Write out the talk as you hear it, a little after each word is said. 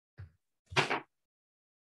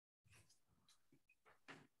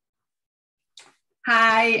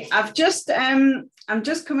Hi, I'm just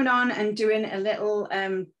coming on and doing a little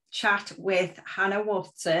chat with Hannah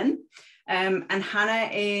Watson. And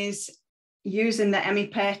Hannah is using the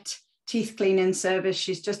Emmi-Pet teeth cleaning service.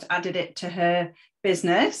 She's just added it to her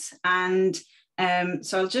business. And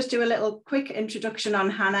so I'll just do a little quick introduction on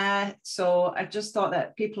Hannah. So I just thought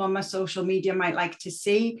that people on my social media might like to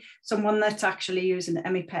see someone that's actually using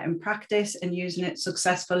Emmipet in practice and using it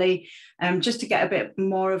successfully, just to get a bit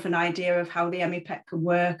more of an idea of how the Emmipet can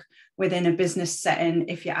work within a business setting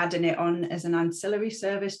if you're adding it on as an ancillary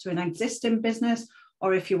service to an existing business,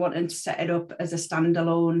 or if you're wanting to set it up as a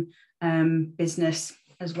standalone business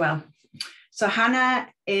as well. So Hannah,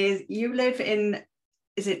 you live in,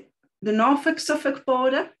 is it the Norfolk-Suffolk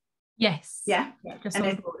border? Yes. Yeah. Just on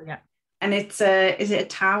the border, yeah. And it's is it a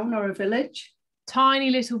town or a village? Tiny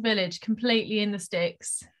little village, completely in the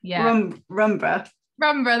sticks. Yeah. Rumborough.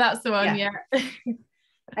 Rumborough, that's the one, yeah.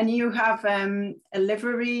 And you have a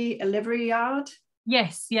livery yard?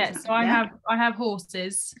 Yes, yes. So I have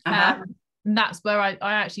horses. Uh-huh. And that's where I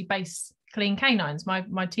actually base Clean Canines,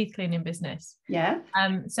 my teeth cleaning business. Yeah.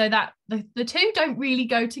 So that the two don't really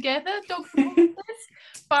go together, dogs and horses.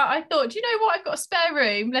 But I thought, you know what, I've got a spare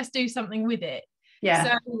room, let's do something with it.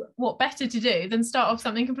 Yeah. So what better to do than start off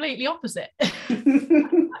something completely opposite? But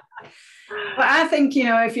I think,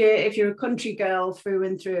 if you're a country girl through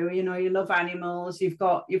and through, you love animals, you've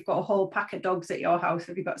got a whole pack of dogs at your house.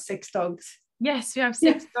 Have you got 6 dogs? Yes, we have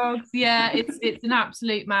 6 dogs. Yeah, it's an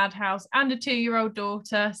absolute madhouse, and a 2-year-old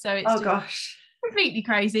daughter. So it's gosh, completely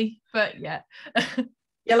crazy. But yeah.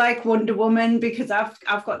 You're like Wonder Woman, because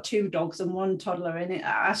I've got 2 dogs and 1 toddler in it.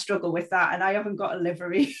 I struggle with that, and I haven't got a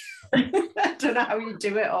livery. I don't know how you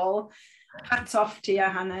do it all. Hats off to you,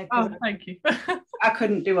 Hannah. Oh, thank you. I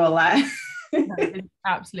couldn't do all that. No, it's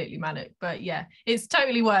absolutely manic, but yeah, it's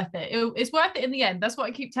totally worth it. It's worth it in the end. That's what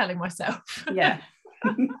I keep telling myself. Yeah.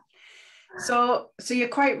 So you're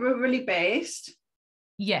quite rurally based?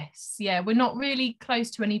 Yes, yeah. We're not really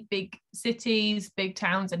close to any big cities, big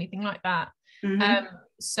towns, anything like that. Mm-hmm.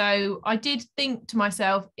 So I did think to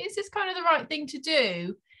myself, is this kind of the right thing to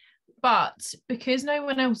do? But because no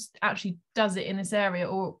one else actually does it in this area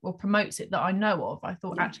or promotes it that I know of, I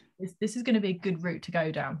thought actually this is going to be a good route to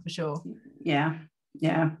go down for sure. Yeah.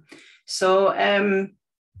 So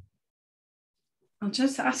I'll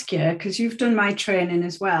just ask you, because you've done my training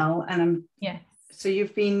as well, and so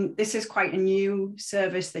this is quite a new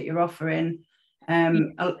service that you're offering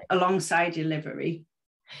alongside your livery.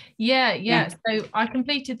 Yeah. So I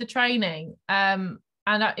completed the training, and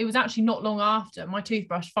it was actually not long after my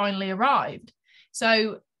toothbrush finally arrived.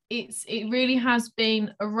 So it really has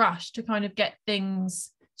been a rush to kind of get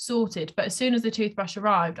things sorted. But as soon as the toothbrush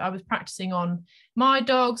arrived, I was practicing on my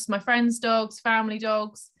dogs, my friends' dogs, family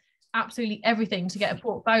dogs, absolutely everything to get a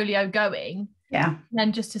portfolio going. Yeah. And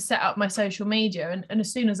then just to set up my social media. And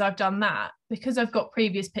as soon as I've done that, because I've got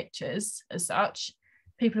previous pictures as such,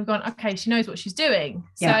 people have gone, okay, she knows what she's doing.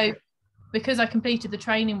 Yeah. So because I completed the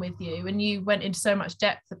training with you and you went into so much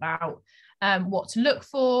depth about what to look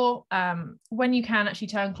for, when you can actually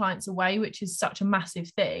turn clients away, which is such a massive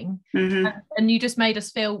thing. Mm-hmm. And you just made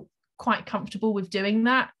us feel quite comfortable with doing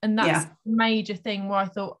that. And that's a major thing where I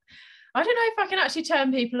thought, I don't know if I can actually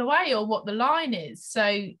turn people away or what the line is.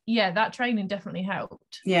 So yeah, that training definitely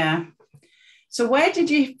helped. Yeah. So where did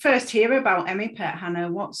you first hear about Emmipet, Hannah?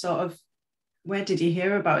 Where did you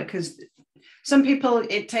hear about it? Because some people,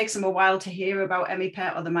 it takes them a while to hear about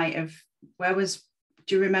Emmipet, or they might have,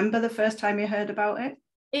 do you remember the first time you heard about it?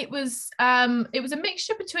 It was a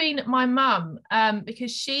mixture between my mum,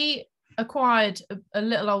 because she acquired a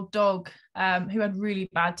little old dog who had really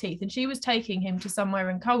bad teeth, and she was taking him to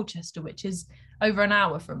somewhere in Colchester, which is over an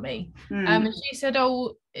hour from me. And she said,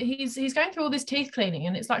 oh, he's going through all this teeth cleaning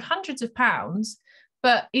and it's like hundreds of pounds,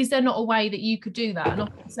 but is there not a way that you could do that and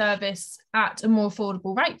offer the service at a more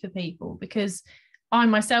affordable rate for people? Because I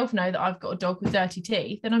myself know that I've got a dog with dirty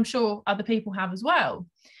teeth, and I'm sure other people have as well.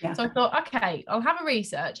 Yeah. So I thought, okay, I'll have a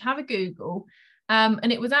research, have a Google.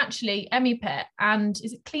 And it was actually Emmipet and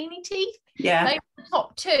is it Cleany Teeth? Yeah. They were the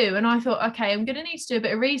top 2. And I thought, okay, I'm going to need to do a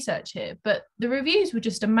bit of research here. But the reviews were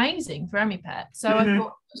just amazing for Emmipet. So I thought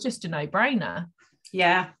it was just a no-brainer.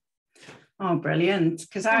 Yeah. Oh, brilliant.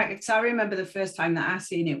 Because I remember the first time that I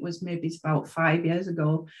seen it was maybe about 5 years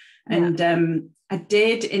ago. And I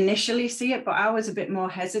did initially see it, but I was a bit more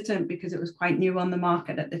hesitant because it was quite new on the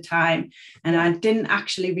market at the time. And I didn't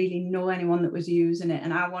actually really know anyone that was using it.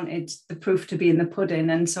 And I wanted the proof to be in the pudding.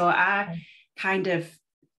 And so I kind of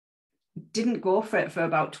didn't go for it for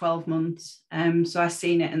about 12 months. So I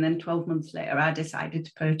seen it, and then 12 months later I decided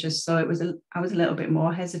to purchase. So I was a little bit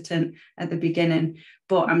more hesitant at the beginning,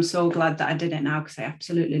 but I'm so glad that I did it now because I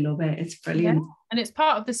absolutely love it. It's brilliant. Yeah. And it's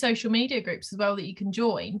part of the social media groups as well that you can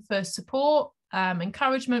join for support,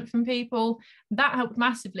 encouragement from people. That helped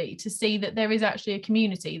massively to see that there is actually a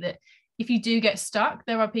community, that if you do get stuck,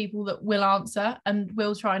 there are people that will answer and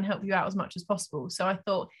will try and help you out as much as possible. So I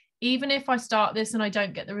thought, even if I start this and I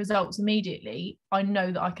don't get the results immediately, I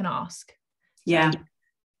know that I can ask. Yeah.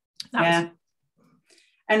 Was...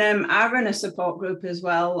 And I run a support group as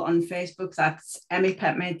well on Facebook. That's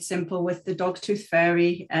Emmi-Pet Made Simple with the Dog Tooth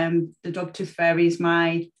Fairy. The Dog Tooth Fairy is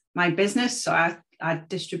my business. So I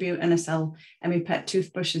distribute and I sell Emmi-Pet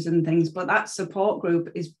toothbrushes and things. But that support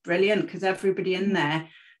group is brilliant because everybody in there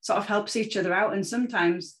sort of helps each other out. And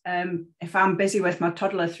sometimes if I'm busy with my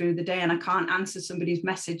toddler through the day and I can't answer somebody's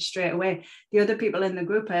message straight away, the other people in the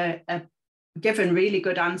group are given really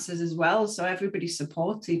good answers as well. So everybody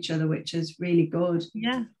supports each other, which is really good.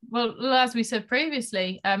 Yeah. Well, as we said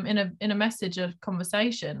previously, in a message of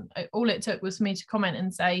conversation, all it took was for me to comment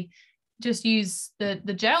and say, just use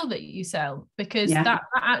the gel that you sell, because that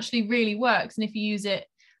actually really works. And if you use it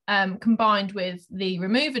combined with the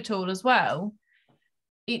remover tool as well,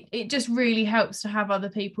 it just really helps to have other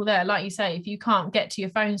people there. Like you say, if you can't get to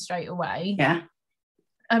your phone straight away. Yeah.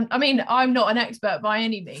 I mean, I'm not an expert by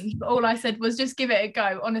any means, but all I said was just give it a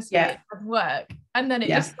go. Honestly, it does work. And then it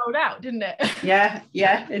just sold out, didn't it? Yeah,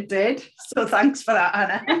 it did. So thanks for that,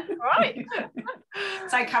 Hannah. Right.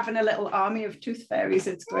 It's like having a little army of tooth fairies.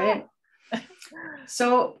 It's great.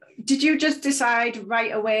 So did you just decide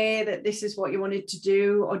right away that this is what you wanted to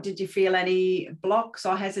do, or did you feel any blocks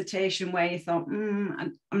or hesitation where you thought,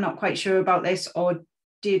 I'm not quite sure about this, or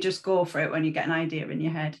do you just go for it when you get an idea in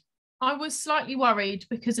your head? I was slightly worried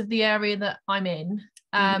because of the area that I'm in.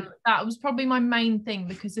 That was probably my main thing,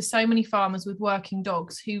 because there's so many farmers with working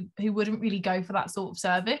dogs who wouldn't really go for that sort of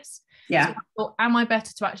service. Yeah. So I thought, am I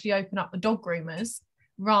better to actually open up the dog groomers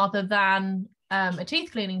rather than a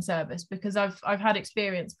teeth cleaning service? Because I've had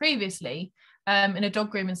experience previously in a dog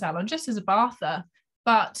grooming salon just as a bather,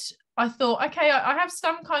 but I thought, okay, I have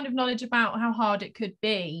some kind of knowledge about how hard it could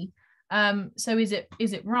be. So is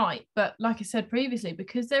it right? But like I said previously,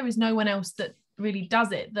 because there is no one else that really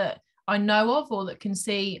does it that I know of, or that can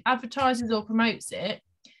see advertises or promotes it,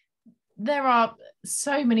 there are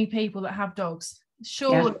so many people that have dogs.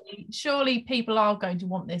 Surely people are going to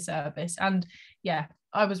want this service. And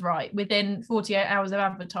I was right. Within 48 hours of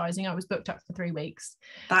advertising, I was booked up for 3 weeks.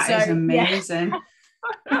 That is amazing.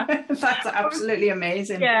 That's absolutely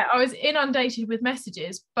amazing. Yeah, I was inundated with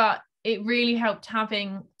messages, but it really helped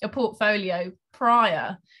having a portfolio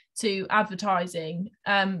prior to advertising,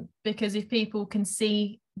 because if people can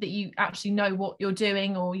see that you actually know what you're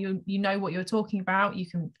doing, or you know what you're talking about, you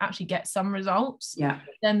can actually get some results.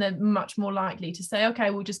 Then they're much more likely to say, okay,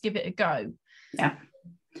 we'll just give it a go.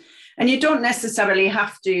 And you don't necessarily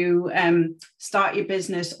have to start your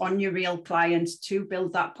business on your real clients to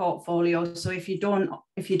build that portfolio. So if you don't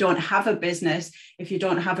have a business, if you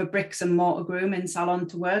don't have a bricks and mortar grooming salon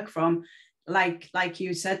to work from, like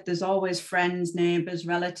you said, there's always friends, neighbours,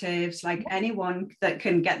 relatives, like anyone that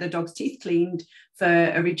can get the dog's teeth cleaned for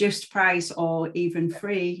a reduced price or even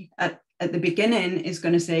free at the beginning is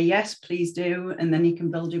going to say, yes, please do. And then you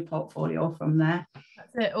can build your portfolio from there.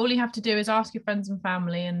 That's it. All you have to do is ask your friends and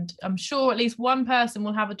family, and I'm sure at least one person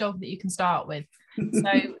will have a dog that you can start with.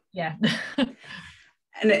 So, yeah.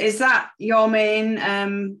 And is that your main,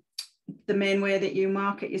 the main way that you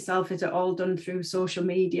market yourself? Is it all done through social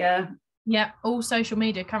media? Yeah, all social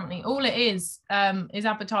media currently. All it is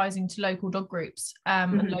advertising to local dog groups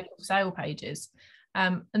and local sale pages.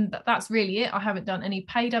 And that's really it. I haven't done any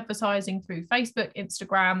paid advertising through Facebook,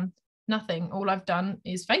 Instagram, nothing. All I've done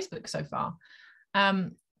is Facebook so far.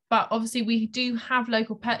 But obviously we do have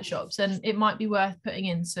local pet shops, and it might be worth putting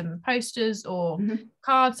in some posters or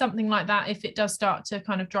cards, something like that, if it does start to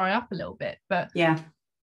kind of dry up a little bit. But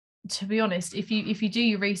to be honest, if you do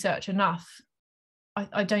your research enough,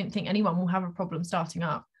 I don't think anyone will have a problem starting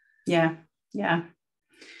up.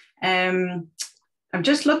 I'm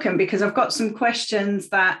just looking because I've got some questions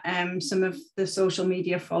that some of the social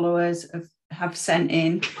media followers have sent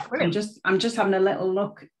in. I'm just having a little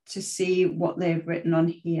look to see what they've written on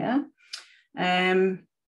here. Let's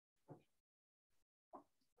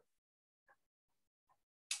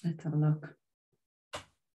have a look.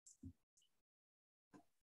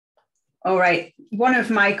 All right, one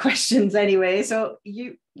of my questions anyway. So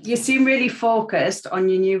you seem really focused on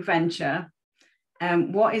your new venture.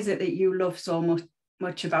 What is it that you love so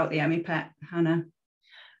much about the Emmipet, Hannah?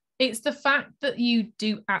 It's the fact that you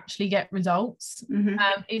do actually get results.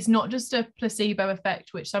 It's not just a placebo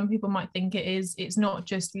effect, which some people might think it is. It's not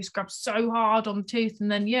just you scrub so hard on the tooth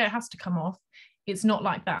and then, yeah, it has to come off. It's not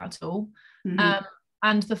like that at all.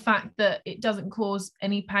 And the fact that it doesn't cause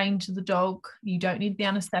any pain to the dog. You don't need the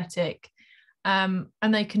anesthetic. And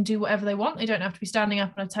they can do whatever they want. They don't have to be standing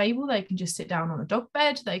up on a table. They can just sit down on a dog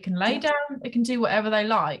bed. They can lay down. They can do whatever they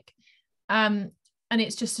like. And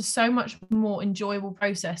it's just a so much more enjoyable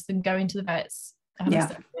process than going to the vets,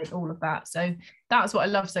 all of that. So that's what I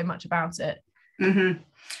love so much about it.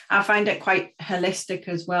 I find it quite holistic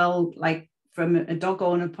as well, like from a dog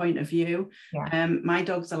owner point of view. My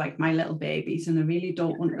dogs are like my little babies, and I really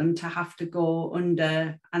don't want them to have to go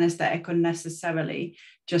under anaesthetic unnecessarily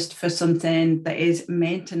just for something that is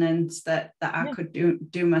maintenance that I could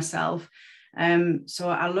do myself. So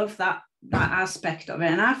I love that aspect of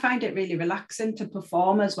it, and I find it really relaxing to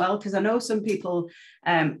perform as well, because I know some people,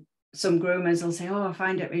 some groomers will say, oh, I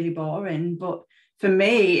find it really boring, but for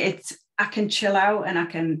me I can chill out, and I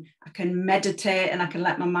can meditate, and I can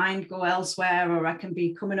let my mind go elsewhere, or I can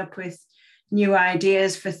be coming up with new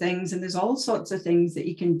ideas for things, and there's all sorts of things that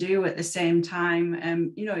you can do at the same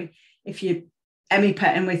time. If you're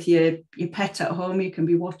Emmi-Petting with your pet at home, you can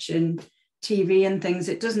be watching TV and things.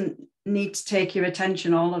 It doesn't need to take your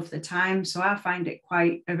attention all of the time, so I find it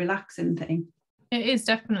quite a relaxing thing. It is,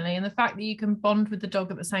 definitely. And the fact that you can bond with the dog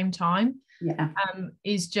at the same time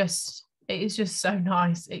is just so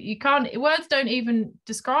nice. Words don't even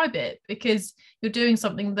describe it, because you're doing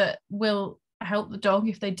something that will help the dog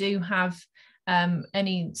if they do have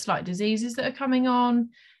any slight diseases that are coming on,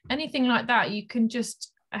 anything like that. You can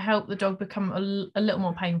just help the dog become a little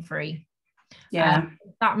more pain-free.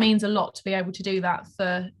 That means a lot to be able to do that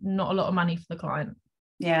for not a lot of money for the client.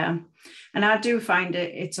 And I do find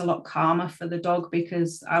it's a lot calmer for the dog,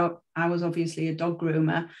 because I was obviously a dog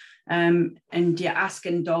groomer, and you're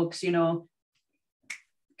asking dogs,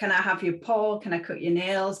 can I have your paw? Can I cut your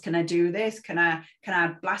nails? Can I do this? Can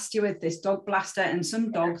I blast you with this dog blaster? And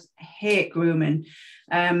some dogs hate grooming.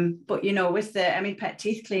 But, with the Emmipet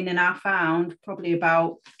teeth cleaning, I found probably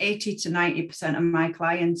about 80 to 90% of my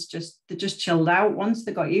clients they just chilled out once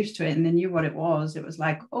they got used to it and they knew what it was. It was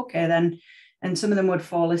like, okay, then. And some of them would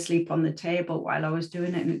fall asleep on the table while I was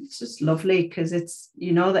doing it. And it's just lovely, because it's,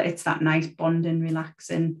 that it's that nice bonding,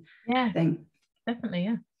 relaxing thing.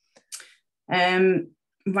 Definitely, yeah.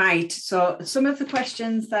 Right. So some of the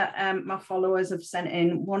questions that my followers have sent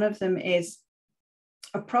in, one of them is,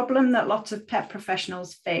 a problem that lots of pet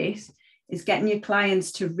professionals face is getting your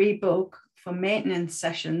clients to rebook for maintenance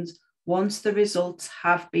sessions once the results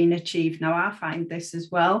have been achieved. Now, I find this as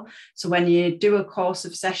well. So when you do a course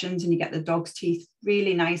of sessions and you get the dog's teeth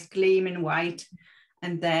really nice, gleaming white,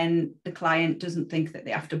 and then the client doesn't think that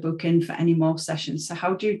they have to book in for any more sessions. So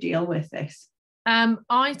how do you deal with this?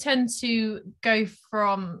 I tend to go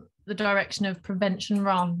from the direction of prevention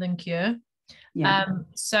rather than cure.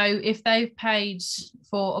 So if they've paid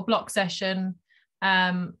for a block session,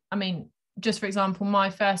 just for example, my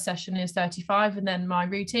first session is 35 and then my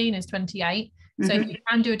routine is 28. So if you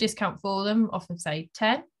can do a discount for them off of, say,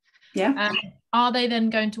 10, are they then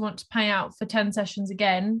going to want to pay out for 10 sessions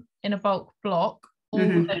again in a bulk block, or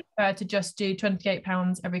would they prefer to just do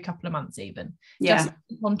 £28 every couple of months even? Just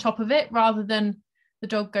on top of it, rather than the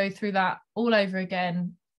dog go through that all over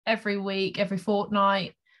again every week, every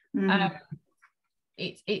fortnight.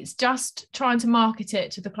 It's just trying to market it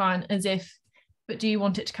to the client as if, but do you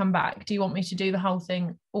want it to come back? Do you want me to do the whole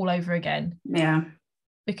thing all over again?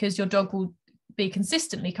 Because your dog will be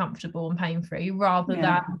consistently comfortable and pain-free, rather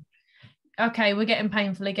than, okay, we're getting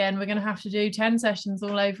painful again, we're going to have to do 10 sessions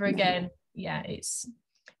all over again. It's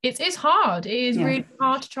hard. It is really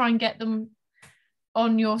hard to try and get them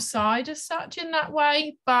on your side as such in that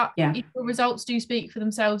way, but if your results do speak for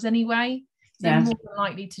themselves anyway, they're more than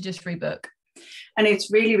likely to just rebook. And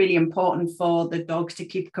it's really, really important for the dogs to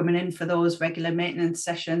keep coming in for those regular maintenance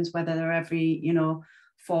sessions, whether they're every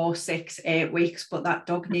 4, 6, 8 weeks, but that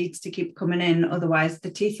dog needs to keep coming in, otherwise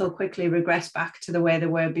the teeth will quickly regress back to the way they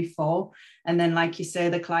were before. And then, like you say,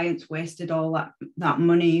 the client's wasted all that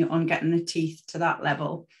money on getting the teeth to that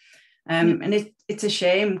level. And it's a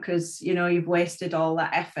shame, because you've wasted all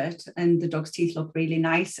that effort and the dog's teeth look really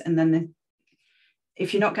nice, and then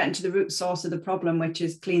if you're not getting to the root source of the problem, which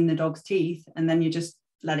is clean the dog's teeth, and then you just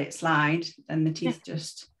let it slide, then the teeth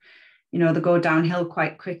just they go downhill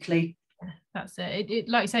quite quickly. That's it. It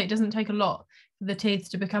like you say, it doesn't take a lot for the teeth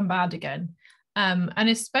to become bad again. And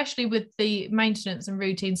especially with the maintenance and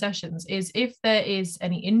routine sessions, is if there is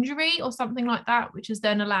any injury or something like that, which has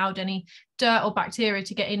then allowed any dirt or bacteria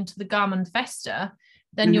to get into the gum and fester,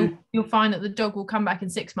 then you'll find that the dog will come back in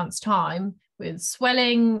 6 months' time with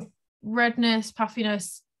swelling, redness,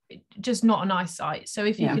 puffiness, just not a nice sight. So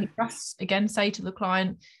if you can just, again, say to the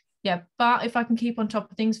client, yeah, but if I can keep on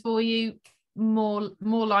top of things for you, more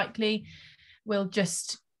likely we'll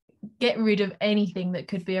just get rid of anything that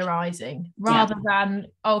could be arising, rather than,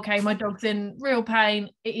 okay, my dog's in real pain,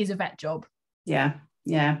 it is a vet job.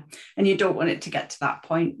 And you don't want it to get to that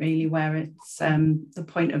point really where it's the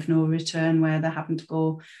point of no return, where they're having to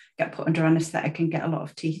go get put under anaesthetic and get a lot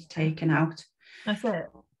of teeth taken out. That's it.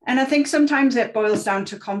 And I think sometimes it boils down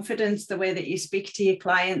to confidence, the way that you speak to your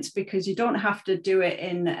clients, because you don't have to do it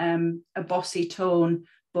in a bossy tone.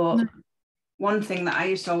 But one thing that I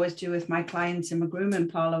used to always do with my clients in my grooming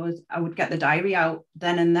parlour was I would get the diary out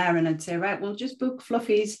then and there, and I'd say, right, we'll just book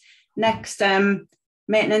Fluffy's next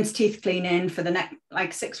maintenance teeth cleaning for the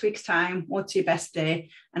next 6 weeks time. What's your best day?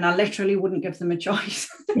 And I literally wouldn't give them a choice.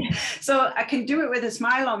 So I can do it with a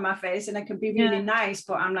smile on my face and it can be really nice,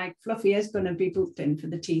 but I'm like, Fluffy is going to be booked in for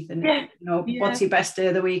the teeth, and what's your best day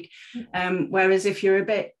of the week? Whereas if you're a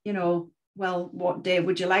bit, well, what day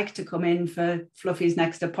would you like to come in for Fluffy's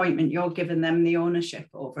next appointment? You're giving them the ownership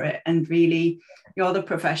over it, and really you're the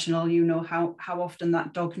professional. You know how often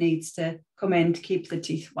that dog needs to come in to keep the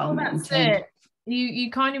teeth well maintained. You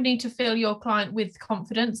kind of need to fill your client with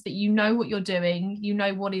confidence that you know what you're doing, you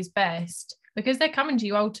know what is best, because they're coming to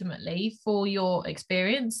you ultimately for your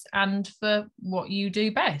experience and for what you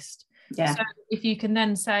do best. So if you can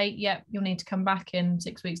then say, you'll need to come back in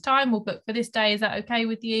 6 weeks' time, we'll book for this day, is that okay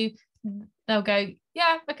with you? They'll go,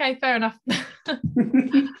 yeah, okay, fair enough.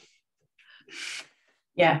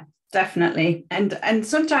 Yeah, definitely. And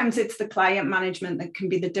sometimes it's the client management that can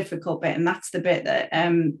be the difficult bit, and that's the bit that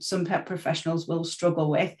some pet professionals will struggle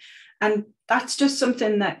with. And that's just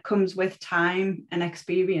something that comes with time and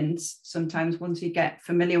experience. Sometimes once you get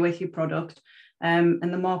familiar with your product, and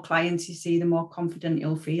the more clients you see, the more confident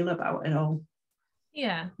you'll feel about it all.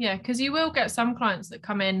 Yeah, because you will get some clients that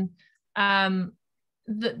come in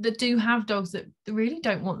that do have dogs that really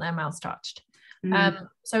don't want their mouths touched.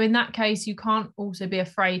 So in that case, you can't also be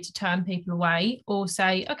afraid to turn people away or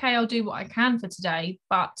say, okay, I'll do what I can for today,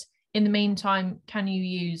 but in the meantime, can you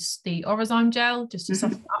use the Orozyme gel just to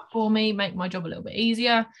soften up for me, make my job a little bit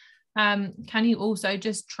easier? Can you also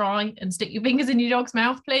just try and stick your fingers in your dog's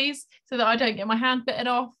mouth, please, so that I don't get my hand bitten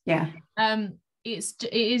off? It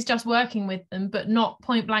is just working with them, but not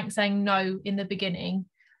point blank saying no in the beginning.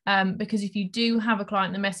 Because if you do have a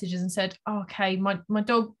client that messages and said, okay, my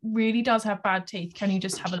dog really does have bad teeth, can you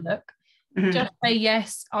just have a look? Just say,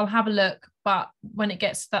 yes, I'll have a look. But when it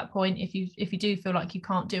gets to that point, if you do feel like you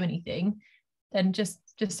can't do anything, then just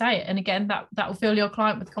say it. And again, that will fill your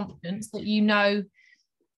client with confidence that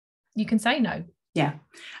you can say no. Yeah.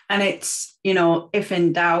 And it's, if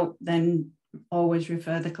in doubt, then always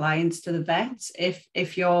refer the clients to the vets. If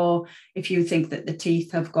you think that the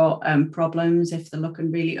teeth have got problems, if they're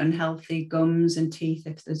looking really unhealthy, gums and teeth,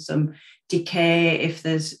 if there's some decay, if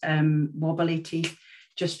there's wobbly teeth,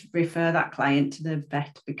 just refer that client to the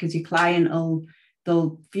vet, because your client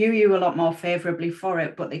they'll view you a lot more favorably for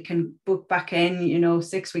it, but they can book back in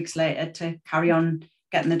 6 weeks later to carry on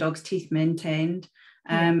getting the dog's teeth maintained.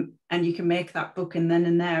 And you can make that booking then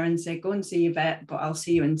and there and say, go and see your vet, but I'll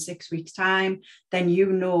see you in 6 weeks' time. Then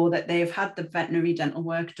you know that they've had the veterinary dental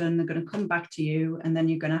work done, they're going to come back to you, and then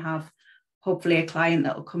you're going to have hopefully a client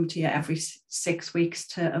that will come to you every 6 weeks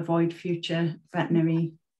to avoid future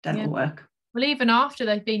veterinary dental work. Well, even after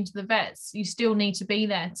they've been to the vets, you still need to be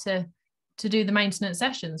there to do the maintenance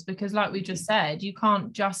sessions, because like we just said, you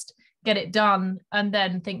can't just get it done and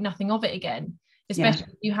then think nothing of it again. Especially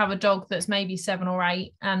if you have a dog that's maybe 7 or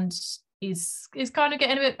 8 and is kind of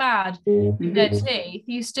getting a bit bad with their teeth,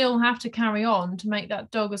 you still have to carry on to make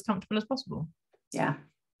that dog as comfortable as possible. Yeah.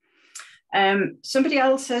 Somebody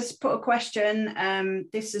else has put a question.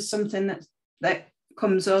 This is something that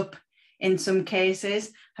comes up in some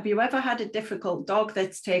cases. Have you ever had a difficult dog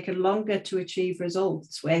that's taken longer to achieve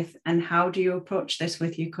results with, and how do you approach this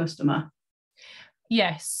with your customer?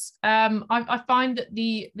 Yes, I find that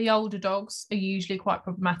the older dogs are usually quite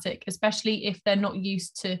problematic, especially if they're not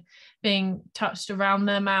used to being touched around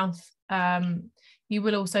their mouth. You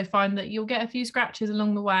will also find that you'll get a few scratches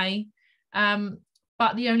along the way,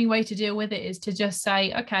 but the only way to deal with it is to just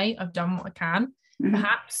say, okay, I've done what I can.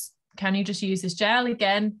 Perhaps, can you just use this gel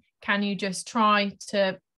again? Can you just try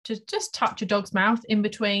to just touch your dog's mouth in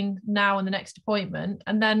between now and the next appointment?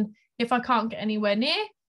 And then if I can't get anywhere near,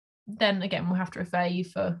 then again, we'll have to refer you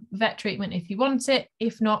for vet treatment if you want it.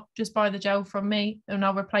 If not, just buy the gel from me and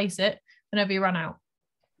I'll replace it whenever you run out.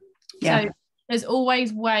 So there's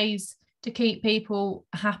always ways to keep people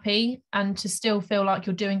happy and to still feel like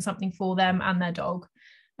you're doing something for them and their dog.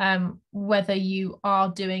 Whether you are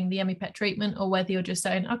doing the Emmipet treatment or whether you're just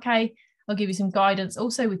saying, okay, I'll give you some guidance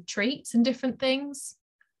also with treats and different things.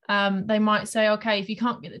 They might say, okay, if you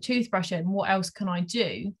can't get the toothbrush in, what else can I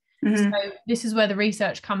do? So this is where the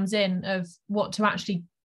research comes in of what to actually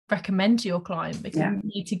recommend to your client, because you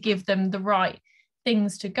need to give them the right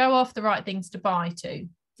things to go off, the right things to buy to.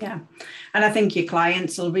 Yeah. And I think your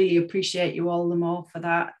clients will really appreciate you all the more for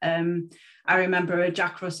that. I remember a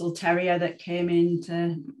Jack Russell Terrier that came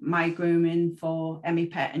into my grooming for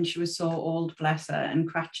Emmi-Pet, and she was so old, bless her, and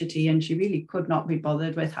crotchety, and she really could not be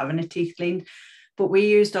bothered with having her teeth cleaned. But we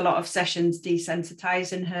used a lot of sessions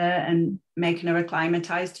desensitizing her and making her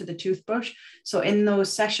acclimatize to the toothbrush. So in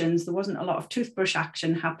those sessions, there wasn't a lot of toothbrush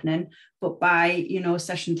action happening. But by,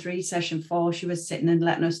 session 3, session 4, she was sitting and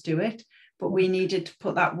letting us do it. But we needed to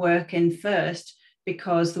put that work in first,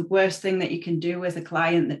 because the worst thing that you can do with a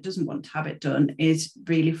client that doesn't want to have it done is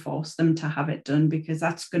really force them to have it done, because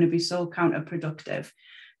that's going to be so counterproductive.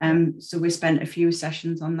 So we spent a few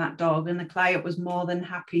sessions on that dog, and the client was more than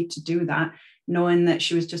happy to do that, knowing that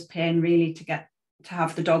she was just paying really to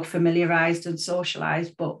have the dog familiarized and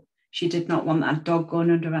socialized, but she did not want that dog going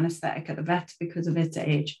under anesthetic at the vet because of its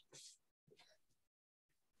age.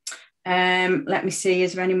 Let me see,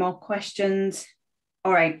 is there any more questions?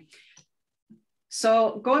 All right.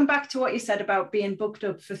 So going back to what you said about being booked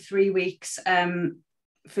up for 3 weeks,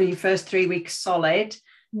 for your first 3 weeks solid,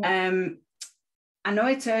 I know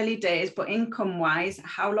it's early days, but income-wise,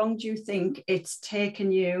 how long do you think it's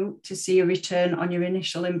taken you to see a return on your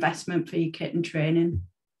initial investment for your kitten training?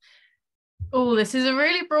 Oh, this is a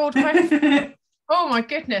really broad question. Oh my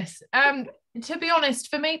goodness. To be honest,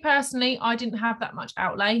 for me personally, I didn't have that much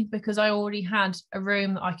outlay because I already had a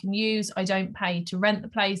room that I can use. I don't pay to rent the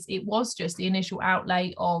place. It was just the initial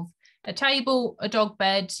outlay of a table, a dog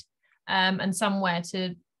bed, and somewhere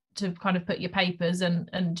to kind of put your papers and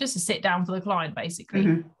just to sit down for the client,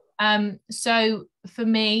 basically. So for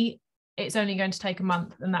me, it's only going to take a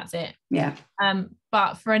month and that's it.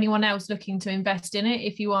 But for anyone else looking to invest in it,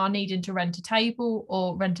 if you are needing to rent a table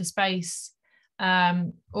or rent a space,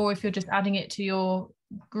 or if you're just adding it to your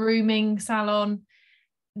grooming salon,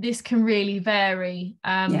 this can really vary.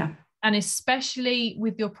 And especially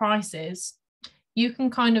with your prices, you can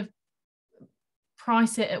kind of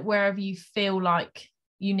price it at wherever you feel like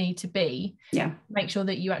you need to be. Make sure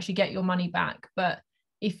that you actually get your money back. But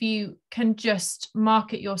if you can just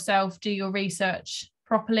market yourself, do your research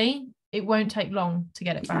properly, it won't take long to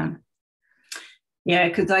get it back.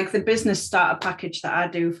 Because like the business starter package that I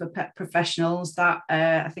do for pet professionals, that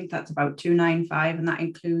I think that's about $295, and that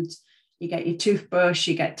includes, you get your toothbrush,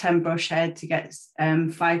 you get 10 brush heads, you get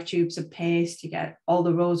 5 tubes of paste, you get all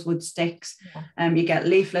the rosewood sticks, you get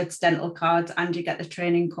leaflets, dental cards, and you get the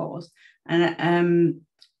training course. And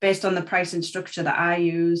based on the pricing structure that I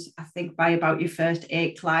use, I think by about your first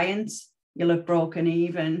 8 clients, you'll have broken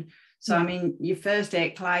even. So, I mean, your first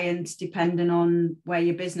 8 clients, depending on where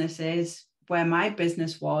your business is, where my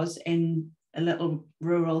business was in a little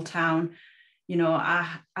rural town,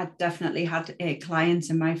 I definitely had 8 clients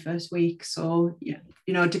in my first week. So,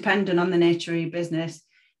 depending on the nature of your business,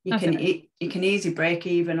 you can easily break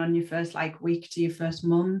even on your first week to your first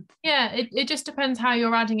month. It just depends how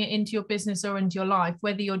you're adding it into your business or into your life,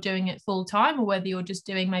 whether you're doing it full time or whether you're just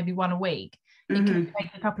doing maybe one a week. It could take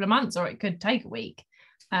a couple of months or it could take a week.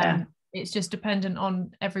 It's just dependent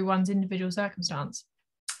on everyone's individual circumstance.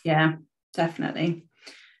 Definitely.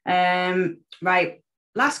 Right,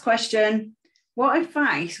 last question. What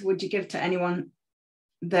advice would you give to anyone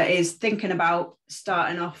that is thinking about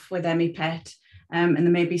starting off with Emmipet, and they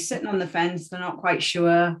may be sitting on the fence, they're not quite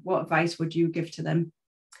sure? What advice would you give to them?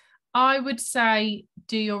 I would say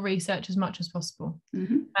do your research as much as possible.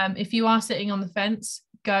 If you are sitting on the fence,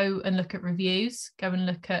 go and look at reviews, go and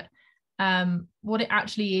look at what it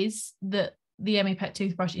actually is that the Emmipet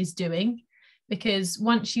toothbrush is doing. Because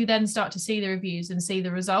once you then start to see the reviews and see the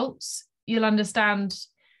results, you'll understand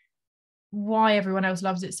why everyone else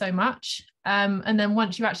loves it so much. And then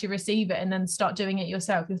once you actually receive it and then start doing it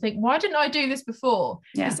yourself, you'll think, why didn't I do this before?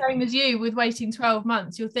 The same as you with waiting 12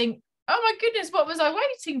 months. You'll think, oh my goodness, what was I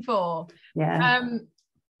waiting for?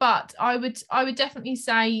 But I would definitely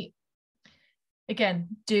say, again,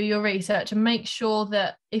 do your research and make sure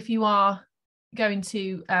that if you are going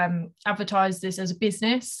to advertise this as a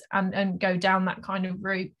business and go down that kind of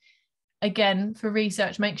route, again, for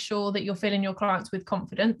research, make sure that you're filling your clients with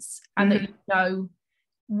confidence and that you know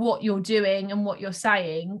what you're doing and what you're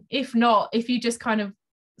saying. If not, if you just kind of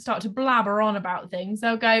start to blabber on about things,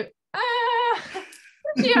 they'll go,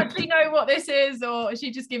 does she actually know what this is, or is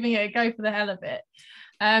she just giving it a go for the hell of it?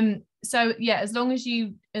 So yeah, as long as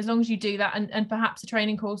you do that, and perhaps a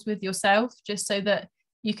training course with yourself, just so that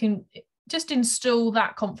you can just install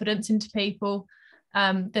that confidence into people,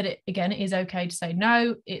 that it is okay to say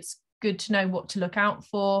no. It's good to know what to look out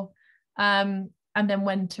for, and then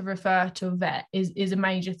when to refer to a vet is a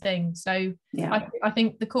major thing. So yeah, I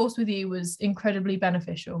think the course with you was incredibly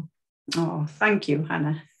beneficial. Oh, thank you,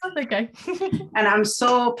 Hannah. That's okay. And I'm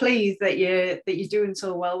so pleased that you're doing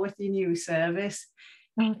so well with your new service.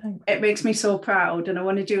 Oh, thanks. It makes me so proud, and I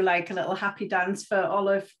want to do like a little happy dance for all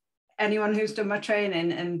of anyone who's done my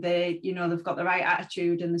training, and they've got the right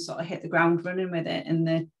attitude and they sort of hit the ground running with it,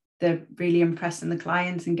 and they're really impressing the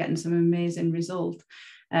clients and getting some amazing results.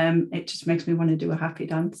 It just makes me want to do a happy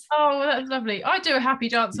dance. Oh, well, that's lovely. I do a happy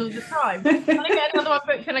dance all the time. When I get another one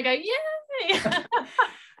booked, and I go, yay!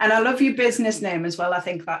 And I love your business name as well. I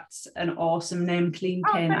think that's an awesome name, Clean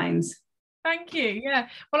Canines. Thank you. Yeah.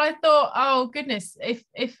 Well, I thought, oh goodness, if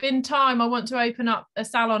in time I want to open up a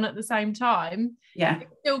salon at the same time, it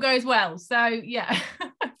still goes well. So yeah.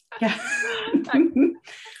 Yeah.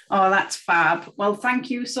 Oh, that's fab. Well, thank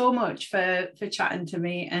you so much for chatting to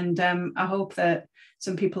me, and I hope that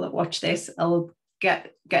some people that watch this will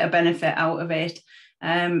get a benefit out of it.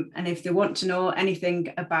 And if they want to know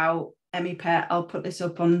anything about Emmipet, I'll put this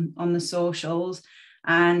up on the socials,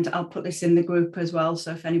 and I'll put this in the group as well.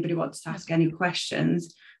 So if anybody wants to ask any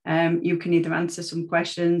questions, you can either answer some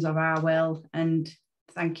questions or I will. And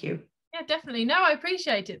thank you. Yeah, definitely. No, I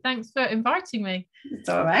appreciate it. Thanks for inviting me. It's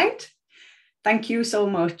all right. Thank you so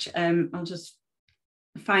much. I'll just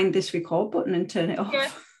find this record button and turn it off.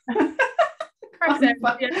 Yeah.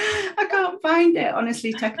 I can't find it.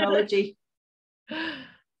 Honestly, technology.